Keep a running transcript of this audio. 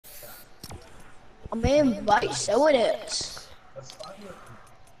I'm gonna invite someone else.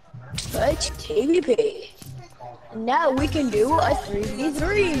 Let's TVP. And now we can do a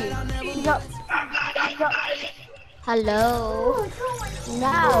 3v3. Hello.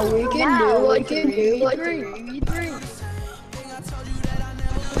 Now we can do a 3v3.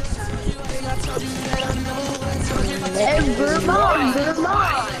 Never mind.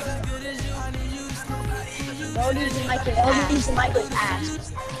 Don't use the mic with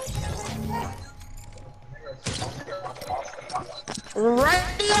ass.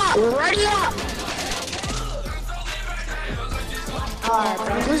 Ready up!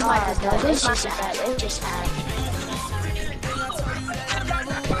 Whose mic is that? It's just that.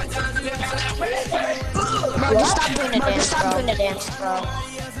 Bro, just stop doing the dance, bro.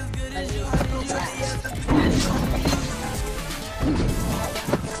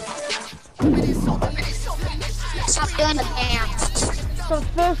 Stop doing the dance. So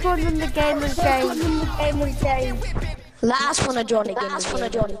first one in the game was game. Last one to join the game.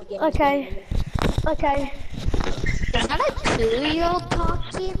 Okay. Is that a Coolio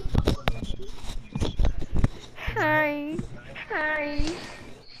talking? Hi.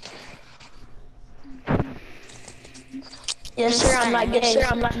 Yes, sir, I'm not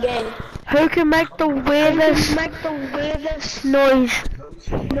gay. Who can make the weirdest noise?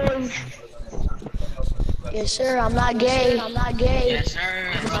 Yes, sir, I'm not gay. Yes,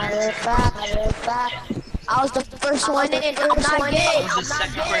 sir. Matter of fact, I was the first one in. I'm not gay. I was the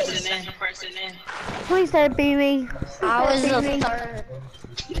second person in. Please don't be me. I was the third.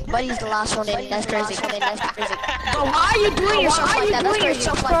 But he's the last one in. That's crazy. Bro, why are you doing yourself like that? That's crazy.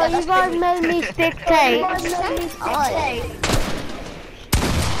 So you guys made me dictate.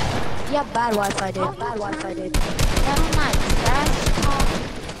 Yeah, bad Wi-Fi, dude. Never mind. That's called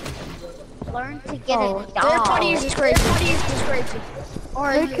learn to get it. Third party is crazy.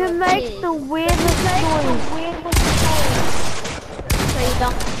 Or you can make the weirdest noise. So you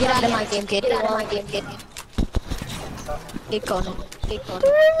don't get out of my game, kid. Get Conan.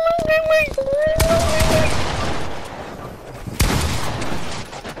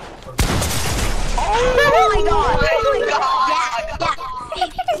 Oh my god!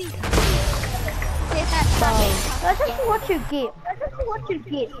 That's just what you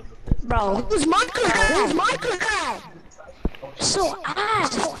get. Bro, who's Minecraft? So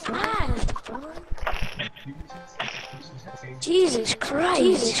ass, bro. Jesus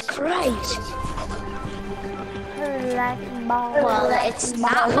Christ. Well, it's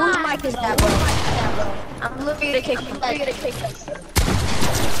not whose mic is that, bro? I'm looking to kick him.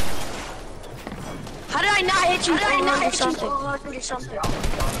 How did I not hit you? Something.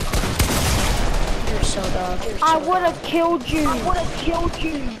 You're so dog. I would have killed you.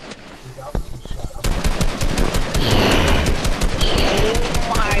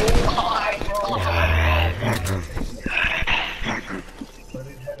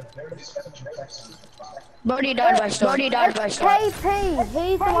 Brody died by storm. KP,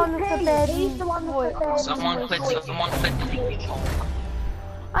 he's the one with the bed. Someone quit.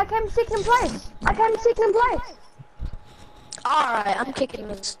 I came second place. Alright, I'm kicking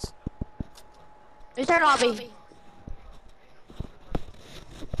this. Return lobby.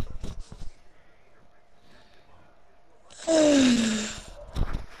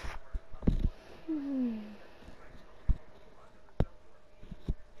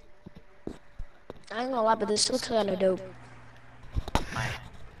 I ain't gonna lie, but this looks kinda dope.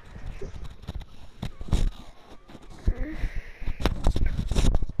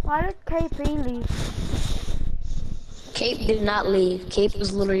 Why did KP leave? Cape did not leave. Cape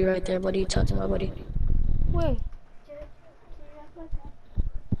was literally right there. What are you talking about, buddy? Wait.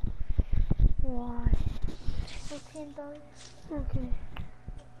 Why? Okay.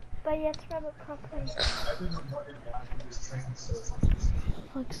 But you have to rub it properly.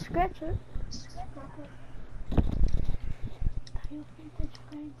 Like scratch it. You think that's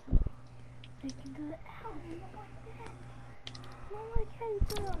going to they can go out not like how you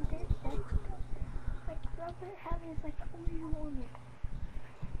do it on this side. Like rub it how it's like all you want it.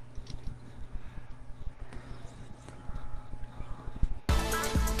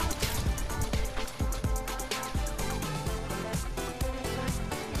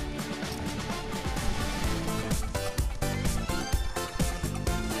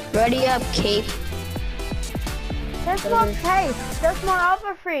 Ready up, Cape. That's not Cape. That's my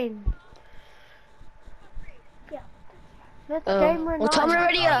other friend. Yeah. That's Gamer 9. Well, tell me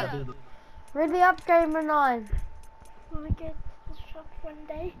ready up. Ready up, Gamer 9. When I get to the shop one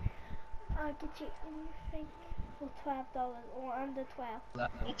day, I'll get you anything for $12 or under 12.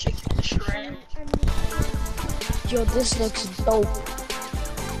 Yo, this looks dope.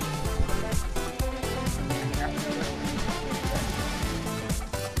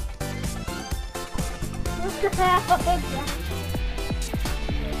 the hell?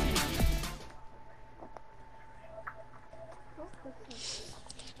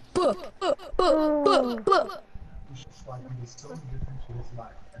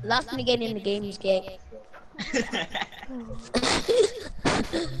 Last minute in the game is gay.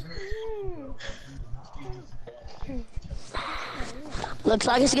 Looks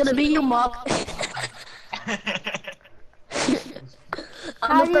like it's gonna be you, Mark.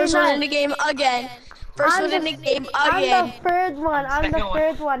 I'm the first one in the game again. First one in the game again. I'm the third one. I'm the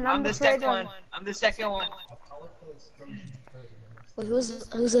third one. I'm the second one. I'm the second one. Wait, who's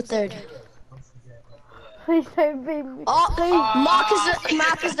the third? Please don't be me. Oh, Mark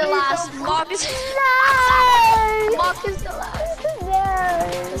is the last. Mark is No! Mark is the last. No!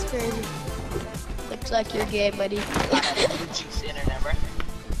 That's crazy. Looks like you're gay, buddy. Cheeks in or never.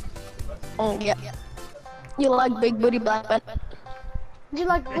 Oh yeah. You like big booty black men? You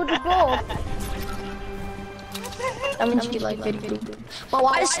like good gold? I mean, you like big booty. But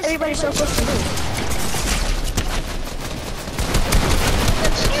why is everybody so close to me?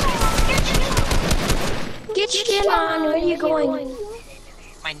 Get your skin on. Where are you going?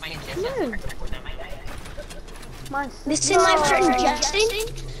 This is my friend Justin,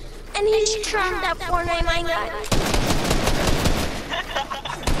 and he's trying that Fortnite my guy.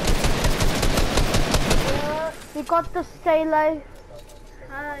 We got the stay low.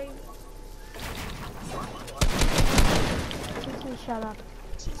 Hi. Shut up.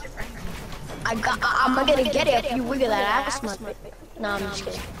 I'm gonna get it if you wiggle that ass, man. No, I'm just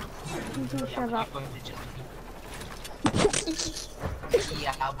kidding. Shut up.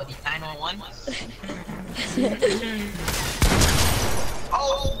 Yeah, buddy, 911.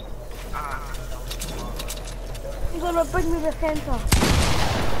 Oh! You're gonna bring me the center.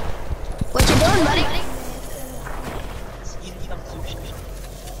 What you doing, buddy?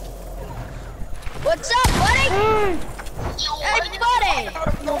 What's up, buddy? Hey, buddy!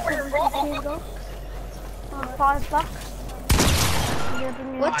 $5.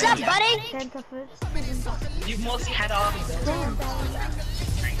 What's up, buddy? Center first. You mostly had all these.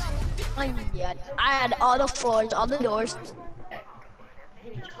 Yeah, I had all the floors, all the doors.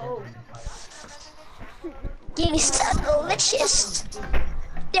 Getting so delicious.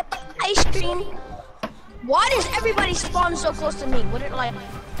 Dip ice cream. Why does everybody spawn so close to me? What it like?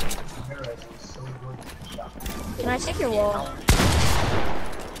 Can I take your wall?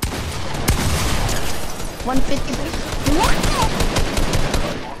 150. What?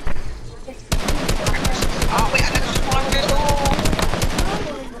 Oh, wait, I got the spawn middle.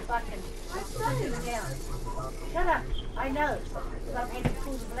 Shut up. I know. I'm in the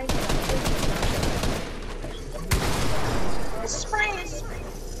pool blanket.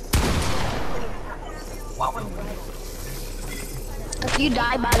 Wow. If you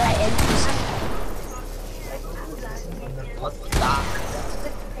die by that NPC. What the?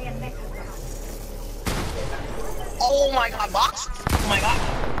 Oh my god, box! Oh my god!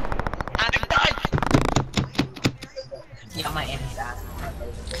 I'm died! Yeah, my enemy died.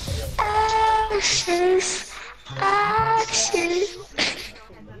 Ashes, ashes.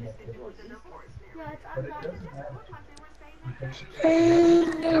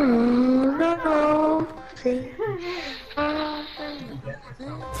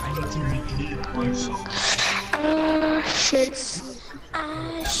 Ashes,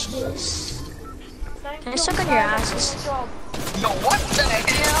 ashes. Can I suck on your asses? Yo, what the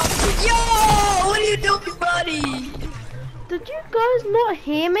hell? Yo, what are you doing, buddy? Did you guys not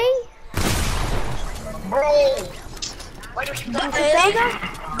hear me? Bro! Why don't you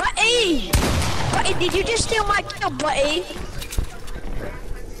Buddy! Buddy, did you just steal my kill, buddy?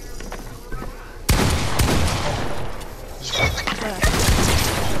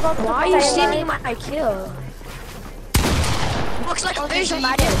 Why are you stealing my kill? Looks like a fish,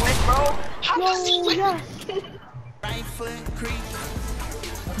 imagine. bro? How does he win? Yeah.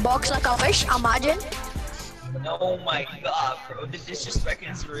 Box like a fish, imagine. Oh my god, bro. The disrespect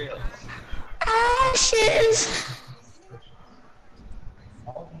is real. Ashes.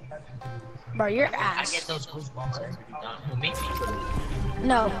 Bro, your I ass. get those goosebumps every time. Who, me?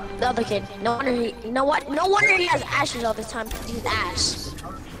 No, the other kid. No wonder he. You know what? No wonder he has ashes all the time. He's ass.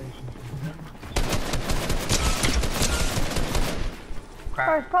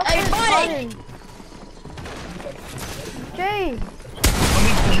 First, pop Hey, this buddy! button. Jay,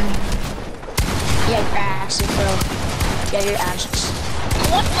 Yeah, your asses, bro. Yeah, your ashes.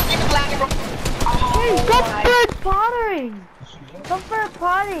 What the flag, bro? Jay, stop third partying. Stop third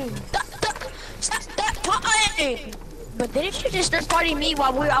partying. Stop that party! But didn't you just third party me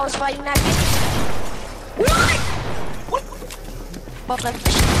while I was fighting that kid? What? Box like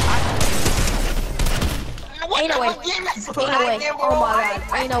fish. Ain't no way. Oh my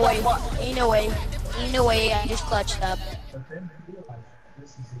god. Ain't no way. Ain't no way. Ain't no way. I just clutched up.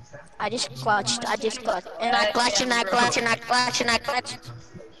 I just clutched. And I clutched.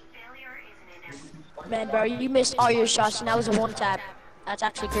 Man, bro, you missed all your shots and that was a one tap. That's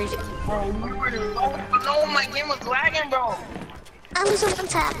actually crazy. Oh, no, my game was lagging, bro. That was a one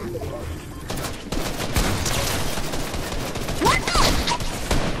tap. What the?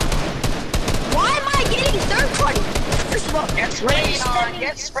 Why am I getting third party? First of all,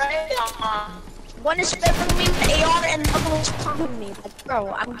 Get sprayed on. one is spamming me with AR and the other one's pumping me. Like,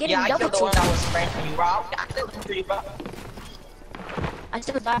 bro, I'm getting I double killed the one teamed. that was spraying for you, bro. I killed him for you, bro. I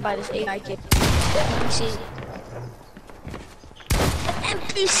still died by this AI kid. NPC.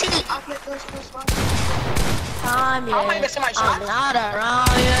 NPC. I'm How am I missing my shot? I'm not around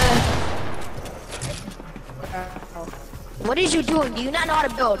here. What is you doing? Do you not know how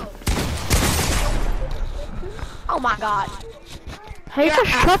to build? Oh my god. He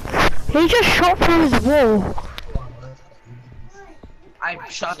just shot through his wall. I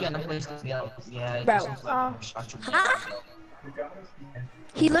shot you in the place to be out. Yeah, Bro. shot you. Huh?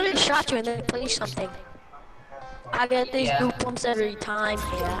 He literally shot you and then placed something. I get these boot pumps every time.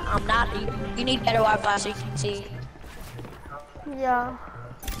 Yeah, I'm not. You need better Wi-Fi so you can see. Yeah.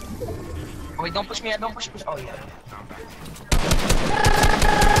 Oh, wait, don't push me. Don't push me. Oh, yeah.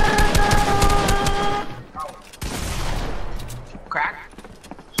 Crack.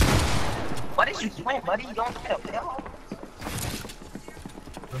 What is you doing, buddy? You don't get a pill.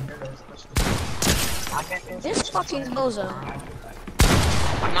 This fucking bozo.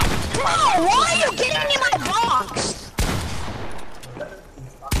 I'm not. No, why are you getting in my box?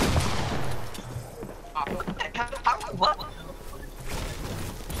 What?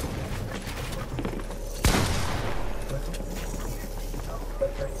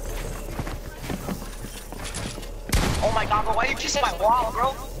 Oh my god, bro, why are you kissing my wall,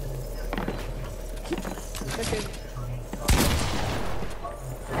 bro?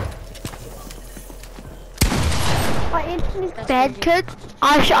 My internet's bad, kid.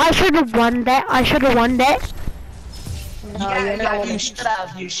 I should have won that. No, you're not.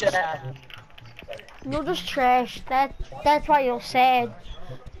 You should have. You're just trash. That's why you're sad.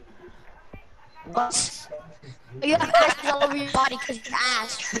 What? You have ashes all over your body because you're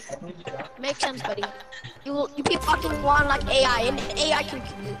ass. Makes sense, buddy. You be fucking one like AI, and AI can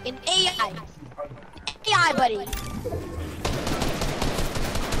AI, buddy. You're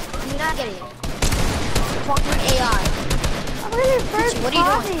not getting it. Fucking AI. What are you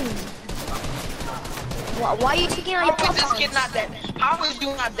doing? Why are you taking out your How is this pop-ons? kid not dead? How is you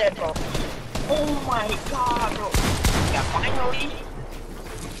not dead, bro? Oh my god, bro. Yeah, finally.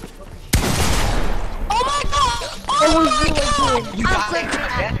 Oh my god! Oh my god! You got it,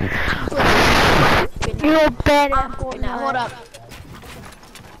 dead. You're bad at Now, hold up.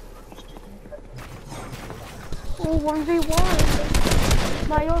 Oh, 1v1.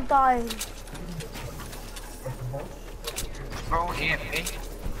 Now you're dying. Bro, yeah, man.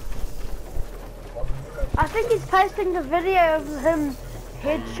 I think he's posting the video of him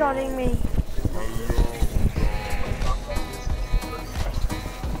headshotting me.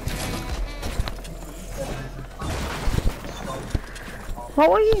 What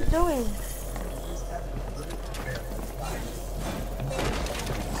were you doing?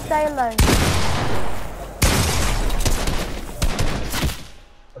 Stay low.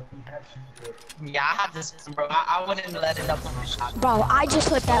 Yeah, I have this, bro. I wouldn't let it up on the shot. Bro, I just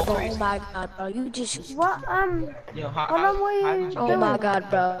hit that bro. Oh my god, bro. You just. What, Yo, what were you Oh doing? my god,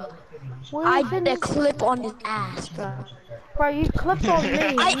 bro. I did a clip on his ass, bro. Bro, you clipped on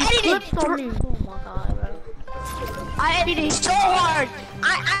me. I You edited clipped on me. Oh my god, bro. I edited so hard.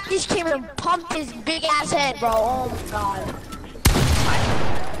 I just came and pumped his big ass head, bro. Oh my god.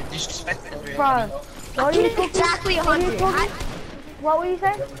 Disrespectful. Bro, what are you talking? Exactly What are you 100. talking? What were you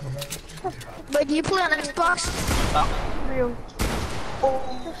saying? But do you play on Xbox? Real. Oh,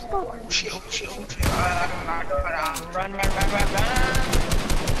 Just stop. shit. Run.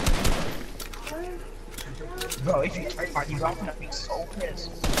 Bro, if you try party, bro, I'm gonna be so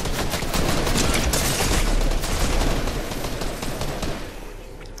pissed.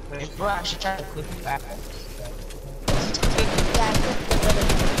 Wait, bro, I should try to clip you back.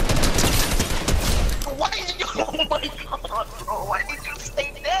 Why did you? Oh my god, bro! Why did you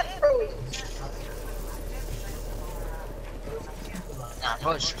stay dead, bro? Nah,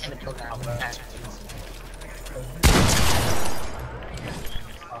 bro, she can't kill that, bro.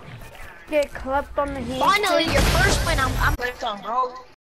 Get clipped on the head. Finally, your first win. I'm Clipped on, bro.